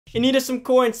In need of some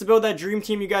coins to build that dream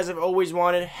team you guys have always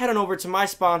wanted, head on over to my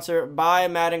sponsor, Buy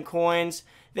Madden Coins.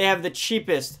 They have the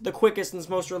cheapest, the quickest, and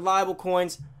most reliable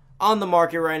coins on the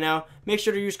market right now. Make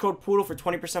sure to use code Poodle for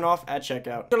 20% off at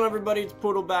checkout. Hello everybody, it's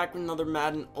Poodle back with another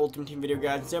Madden Ultimate Team video,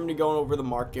 guys. Today I'm going to be going over the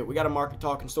market. We got a market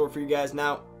talk in store for you guys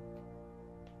now.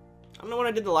 I don't know when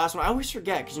I did the last one. I always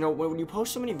forget because, you know, when you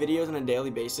post so many videos on a daily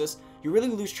basis, you really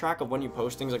lose track of when you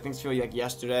post things. Like, things feel like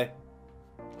yesterday.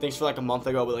 Things feel like a month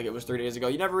ago, but like it was 3 days ago.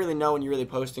 You never really know when you really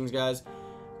post things, guys.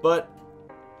 But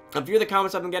a few of the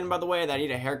comments I've been getting, by the way, that I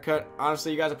need a haircut.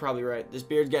 Honestly, you guys are probably right. This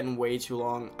beard's getting way too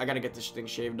long. I got to get this thing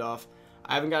shaved off.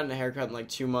 I haven't gotten a haircut in like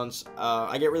 2 months.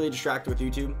 I get really distracted with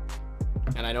YouTube,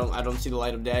 and I don't see the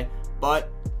light of day. But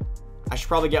I should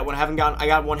probably get one. I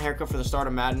got one haircut for the start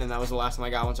of Madden, and that was the last time I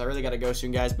got one. So I really got to go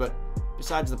soon, guys. But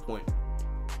besides the point,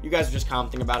 you guys are just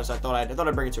commenting about it, so I thought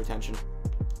I'd bring it to attention.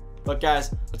 But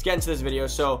guys, let's get into this video.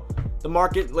 So the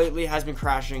market lately has been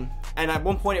crashing, and at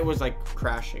one point it was like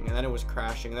crashing, and then it was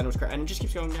crashing, and then it was and it just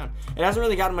keeps going down. It hasn't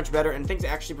really gotten much better, and things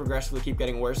actually progressively keep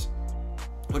getting worse,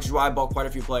 which is why I bought quite a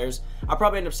few players. I'll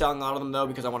probably end up selling a lot of them though,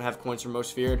 because I want to have coins for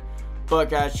most feared. But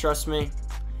guys, trust me,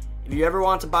 if you ever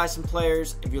want to buy some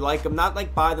players, if you like them, not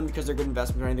like buy them because they're good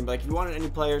investments or anything, but like if you wanted any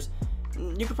players,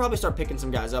 you could probably start picking some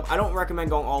guys up. I don't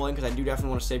recommend going all in because I do definitely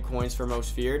want to save coins for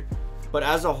most feared. But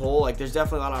as a whole, like, there's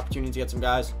definitely a lot of opportunities to get some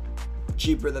guys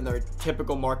cheaper than their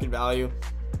typical market value.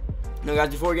 Now,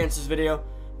 guys, before we get into this video,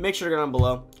 make sure to go down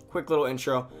below. Quick little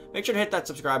intro. Make sure to hit that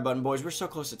subscribe button, boys. We're so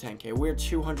close to 10K. We're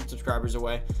 200 subscribers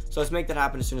away. So let's make that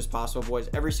happen as soon as possible, boys.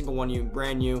 Every single one of you,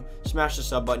 brand new, smash the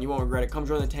sub button. You won't regret it. Come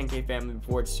join the 10K family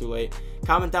before it's too late.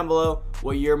 Comment down below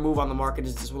what your move on the market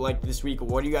is this week.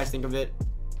 What do you guys think of it?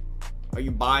 Are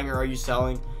you buying or are you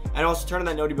selling? And also turn on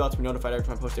that noti bell to be notified every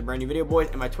time I post a brand new video, boys.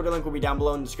 And my Twitter link will be down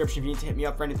below in the description. If you need to hit me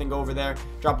up for anything, go over there.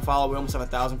 Drop a follow. We almost have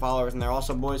 1,000 followers in there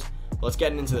also, boys. Let's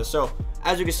get into this. So,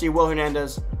 as you can see, Will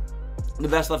Hernandez, the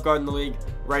best left guard in the league,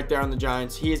 right there on the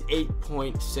Giants. He is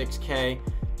 8.6K.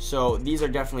 So, these are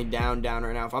definitely down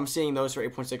right now. If I'm seeing those for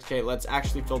 8.6K, let's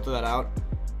actually filter that out.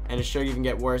 And to show you even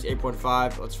get worse,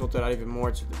 8.5. Let's filter it out even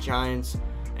more to the Giants.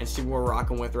 And see what we're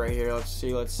rocking with right here. Let's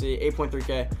see.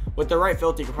 8.3K. With the right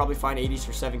filter, you could probably find 80s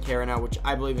for 7K right now, which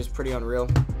I believe is pretty unreal.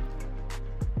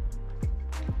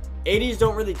 80s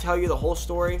don't really tell you the whole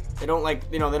story. They don't, like,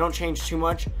 you know, they don't change too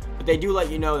much, but they do let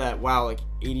you know that, wow, like,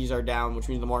 80s are down, which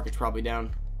means the market's probably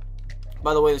down.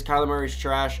 By the way, this Kyler Murray's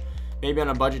trash. Maybe on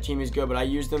a budget team he's good, but I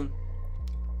used him.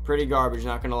 Pretty garbage,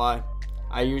 not gonna lie.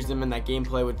 I used him in that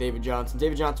gameplay with David Johnson.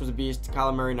 David Johnson was a beast.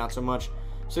 Kyler Murray, not so much.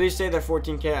 So these say they're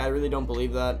 14K. I really don't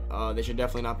believe that. They should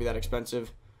definitely not be that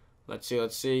expensive. Let's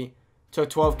see. Took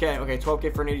 12K. Okay,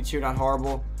 12K for an 82, not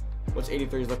horrible. What's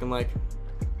 83s looking like?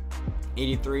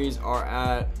 83s are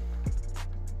at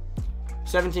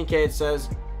 17K, it says.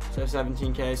 So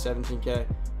 17K,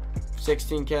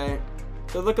 16K.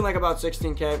 So looking like about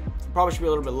 16K. Probably should be a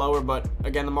little bit lower, but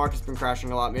again, the market's been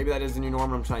crashing a lot. Maybe that is the new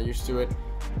norm. I'm just not used to it.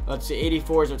 Let's see.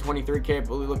 84s are 23K, it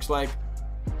looks like.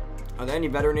 Are there any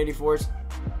veteran 84s?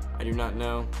 I do not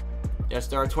know. Yes,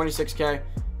 there are 26K.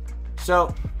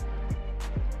 So,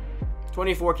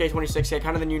 24K, 26K,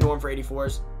 kind of the new norm for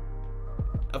 84s.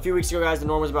 A few weeks ago, guys, the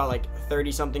norm was about like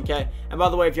 30-something K. And by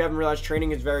the way, if you haven't realized,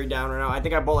 training is very down right now. I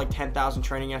think I bought like 10,000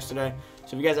 training yesterday.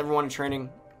 So if you guys ever wanted training,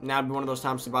 now would be one of those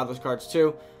times to buy those cards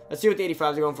too. Let's see what the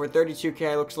 85s are going for.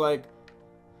 32K looks like.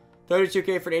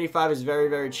 32K for an 85 is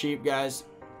very cheap, guys.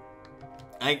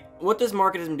 What this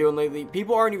market has been doing lately,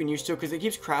 people aren't even used to it because it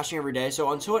keeps crashing every day.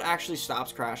 So until it actually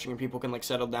stops crashing and people can like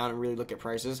settle down and really look at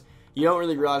prices, you don't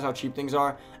really realize how cheap things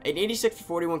are. An 86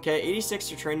 for 41K, 86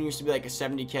 for training used to be like a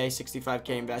 70K,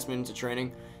 65K investment into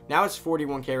training. Now it's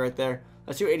 41K right there.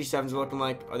 Let's see what 87s are looking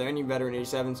like. Are there any veteran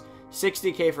 87s?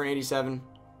 60K for an 87.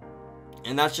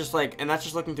 And that's just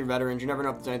looking through veterans. You never know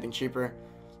if there's anything cheaper.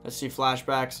 Let's see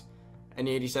flashbacks.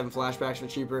 Any 87 flashbacks for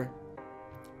cheaper.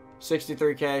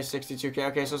 63K, 62K.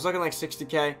 Okay, so it's looking like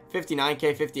 60K,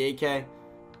 59K, 58K.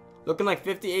 Looking like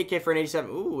 58K for an 87.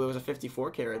 Ooh, it was a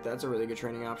 54K right there. That's a really good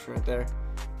training option right there.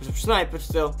 It's snipe, but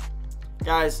still.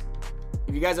 Guys,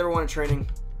 if you guys ever want a training,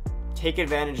 take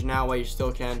advantage now while you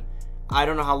still can. I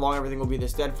don't know how long everything will be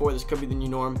this dead for. This could be the new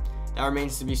norm. That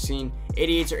remains to be seen.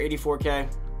 88s or 84K.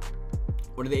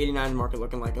 What are the 89 market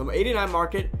looking like? The 89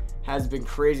 market has been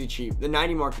crazy cheap. The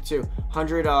 90 market too.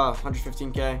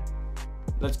 115K.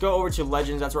 Let's go over to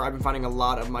Legends. That's where I've been finding a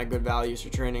lot of my good values for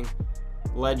training.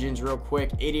 Legends real quick.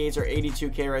 88s are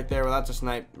 82K right there. Well, that's a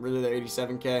snipe. Really, they're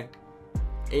 87K.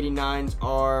 89s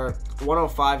are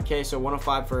 105K. So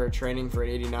 105 for training for an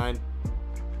 89.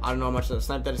 I don't know how much of a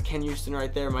snipe that is. Ken Houston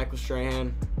right there. Michael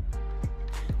Strahan.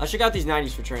 Let's check out these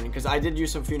 90s for training because I did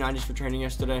use some few 90s for training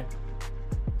yesterday.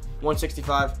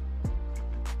 165.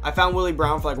 I found Willie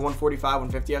Brown for like 145,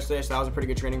 150 yesterday, so that was a pretty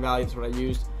good training value. That's what I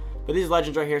used. But these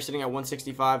legends right here sitting at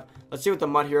 165. Let's see what the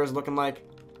Mud Heroes looking like.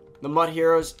 The Mud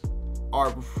Heroes are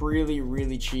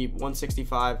really cheap.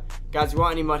 165. Guys, if you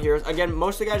want any Mud Heroes, again,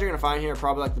 most of the guys you're going to find here are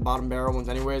probably like the bottom barrel ones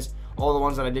anyways. All the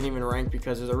ones that I didn't even rank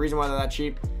because there's a reason why they're that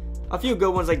cheap. A few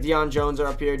good ones like Deion Jones are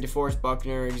up here, DeForest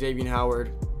Buckner, Xavier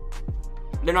Howard.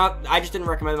 They're not, I just didn't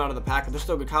recommend them out of the pack, but they're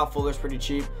still good. Kyle Fuller's pretty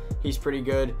cheap. He's pretty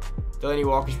good. Delaney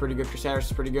Walker's pretty good. Chris Harris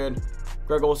is pretty good.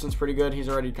 Greg Olson's pretty good. He's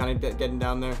already kind of getting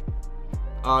down there.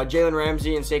 Jalen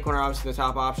Ramsey and Saquon are obviously the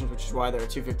top options, which is why they're at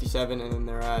 257, and then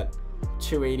they're at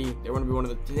 280. They want to be one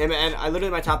of the him, and I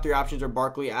literally my top 3 options are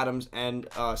Barkley, Adams, and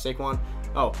Saquon.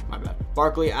 Oh, my bad.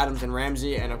 Barkley, Adams, and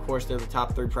Ramsey, and of course they're the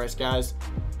top 3 price guys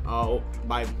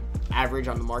by average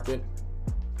on the market.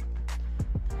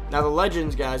 Now the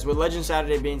Legends, guys, with Legend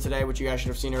Saturday being today, which you guys should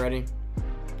have seen already,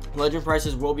 Legend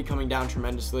prices will be coming down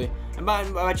tremendously, and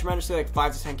by tremendously, like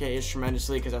 5 to 10K is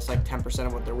tremendously because that's like 10%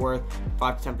 of what they're worth,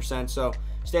 5 to 10%. So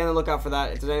stay on the lookout for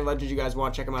that. If there's any Legends you guys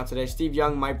want, check them out today. Steve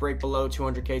Young might break below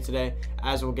 200K today,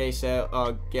 as will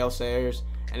Gale Sayers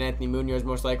and Anthony Munoz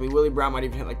most likely. Willie Brown might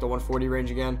even hit like the 140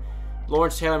 range again.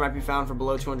 Lawrence Taylor might be found for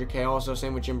below 200K also.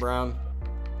 Same with Jim Brown.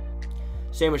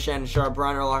 Same with Shannon Sharp.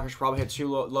 Brian Urlacher should probably hit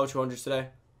low 200s today.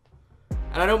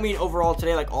 And I don't mean overall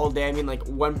today, like all day. I mean like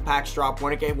when packs drop,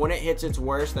 when it hits its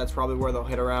worst, that's probably where they'll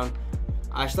hit around.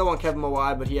 I still want Kevin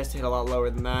Mawai, but he has to hit a lot lower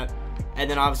than that. And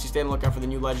then obviously stay on the lookout for the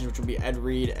new Legends, which will be Ed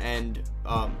Reed and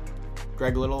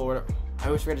Greg Little, or whatever. I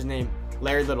always forget his name.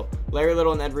 Larry Little. Larry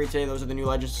Little and Ed Reed today. Those are the new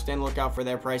Legends. Stay on the lookout for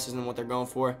their prices and what they're going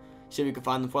for. See if we can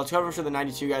find them for. Let's cover for the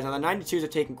 92 guys. Now the 92s are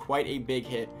taking quite a big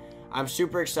hit. I'm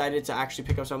super excited to actually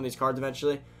pick up some of these cards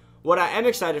eventually. What I am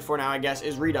excited for now, I guess,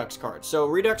 is Redux cards. So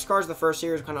Redux cards, the first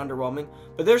series, are kind of underwhelming,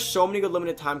 but there's so many good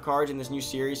limited time cards in this new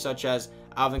series, such as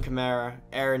Alvin Kamara,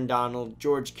 Aaron Donald,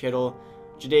 George Kittle,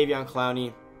 Jadeveon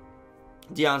Clowney,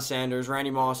 Deion Sanders,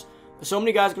 Randy Moss. There's so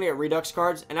many guys going to get Redux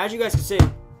cards, and as you guys can see,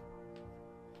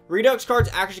 Redux cards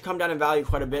actually come down in value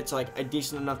quite a bit to like a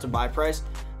decent enough to buy price.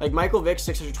 Like Michael Vick,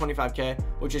 625K,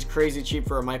 which is crazy cheap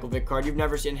for a Michael Vick card. You've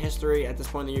never seen in history at this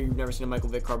point in the year, you've never seen a Michael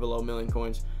Vick card below 1 million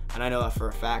coins. And I know that for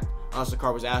a fact, unless the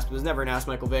card was asked, but there's never an asked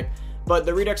Michael Vick. But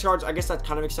the Redux cards, I guess that's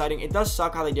kind of exciting. It does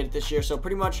suck how they did it this year. So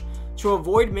pretty much to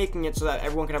avoid making it so that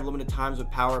everyone could have limited times with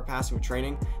power up passing with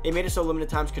training, they made it so limited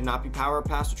times could not be power up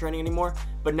pass with training anymore.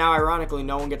 But now, ironically,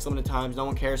 no one gets limited times. No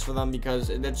one cares for them because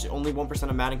that's only 1%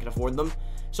 of Madden can afford them.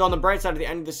 So on the bright side, at the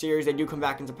end of the series, they do come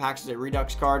back into packs as a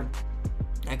Redux card.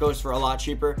 That goes for a lot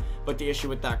cheaper. But the issue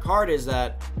with that card is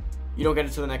that you don't get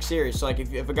it to the next series. So like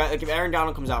if Aaron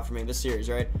Donald comes out for me in this series,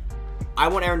 right? I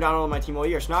want Aaron Donald on my team all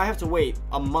year. So now I have to wait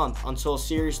a month until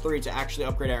Series 3 to actually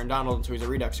upgrade Aaron Donald until he's a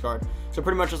Redux card. So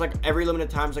pretty much just like every limited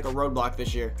time is like a roadblock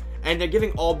this year. And they're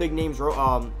giving all big names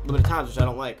limited times, which I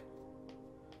don't like.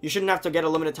 You shouldn't have to get a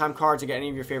limited time card to get any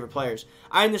of your favorite players.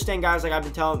 I understand, guys, like I've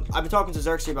been talking to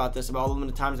Xerxes about this, about all the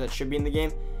limited times that should be in the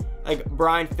game. Like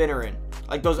Brian Finneran,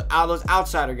 like those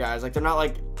outsider guys, like they're not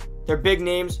like, they're big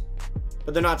names,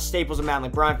 but they're not staples of Madden.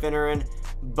 Like Brian Finneran,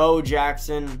 Bo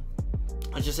Jackson,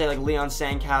 let's just say like Leon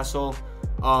Sandcastle,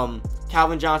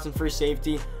 Calvin Johnson, free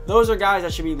safety. Those are guys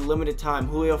that should be limited time.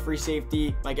 Julio, free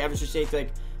safety, like Evans, free safety,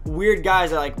 like weird guys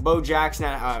that like Bo Jackson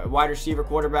at wide receiver,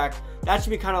 quarterback. That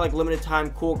should be kind of like limited time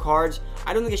cool cards.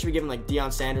 I don't think they should be given like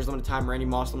Deion Sanders limited time, Randy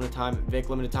Moss limited time, Vic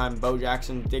limited time, Bo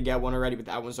Jackson did get one already, but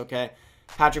that one's okay.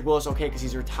 Patrick Willis, okay, because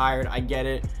he's retired. I get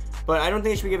it. But I don't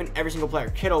think they should be given every single player.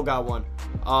 Kittle got one.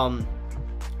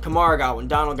 Kamara got one.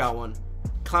 Donald got one.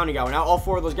 Clowney got one. Now, all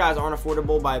 4 of those guys aren't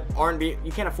affordable by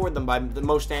you can't afford them by the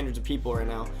most standards of people right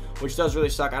now, which does really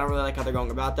suck. I don't really like how they're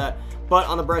going about that. But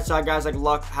on the bright side, guys like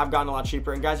Luck have gotten a lot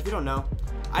cheaper. And guys, if you don't know,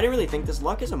 I didn't really think this.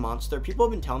 Luck is a monster. People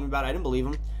have been telling me about it. I didn't believe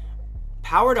him.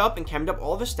 Powered up and chemmed up,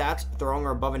 all of his stats throwing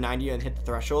are above a 90 and hit the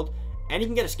threshold. And he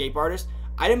can get Escape Artist.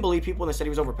 I didn't believe people when they said he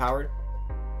was overpowered.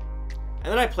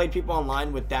 And then I played people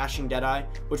online with Dashing Deadeye,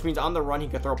 which means on the run he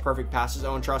could throw perfect passes.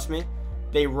 Oh, and trust me,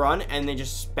 they run and they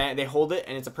just they hold it,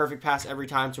 and it's a perfect pass every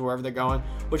time to wherever they're going,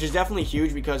 which is definitely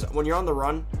huge because when you're on the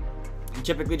run, you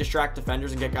typically distract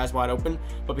defenders and get guys wide open.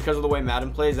 But because of the way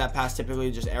Madden plays, that pass typically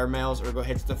just airmails or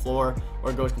hits the floor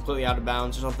or goes completely out of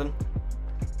bounds or something.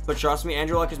 But trust me,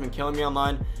 Andrew Luck has been killing me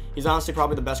online. He's honestly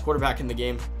probably the best quarterback in the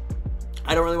game.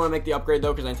 I don't really want to make the upgrade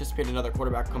though because I anticipate another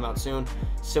quarterback to come out soon,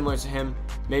 similar to him.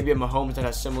 Maybe a Mahomes that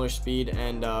has similar speed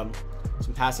and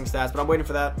some passing stats, but I'm waiting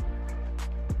for that.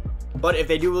 But if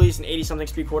they do release an 80-something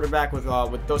speed quarterback with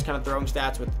those kind of throwing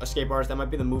stats with Escape Artist, that might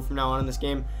be the move from now on in this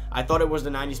game. I thought it was the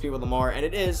 90 speed with Lamar, and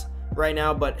it is right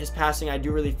now, but his passing, I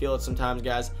do really feel it sometimes,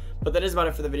 guys. But that is about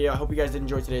it for the video. I hope you guys did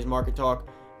enjoy today's market talk.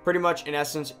 pretty much in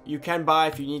essence, you can buy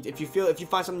if you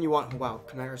find something you want. Wow,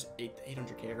 Camara's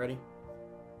 800K already.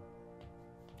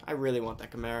 I really want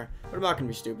that Camara, but I'm not gonna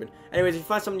be stupid. Anyways, if you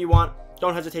find something you want,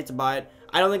 don't hesitate to buy it.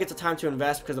 I don't think it's a time to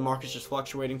invest because the market's just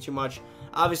fluctuating too much.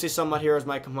 Obviously, some MUT heroes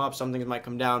might come up, some things might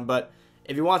come down, but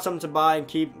if you want something to buy and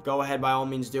keep, go ahead, by all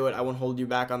means do it. I won't hold you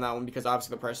back on that one because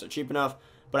obviously the prices are cheap enough,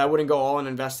 but I wouldn't go all in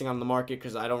investing on the market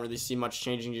because I don't really see much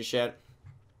changing just yet.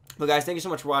 But guys, thank you so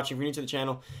much for watching. If you're new to the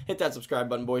channel, hit that subscribe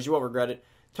button, boys. You won't regret it.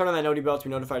 Turn on that noti bell to be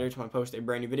notified every time I post a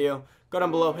brand new video. Go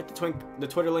down below, hit the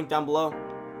Twitter link down below.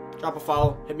 Drop a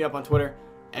follow, hit me up on Twitter,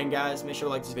 and guys, make sure to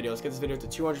like this video. Let's get this video to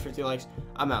 250 likes.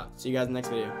 I'm out. See you guys in the next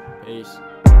video. Peace.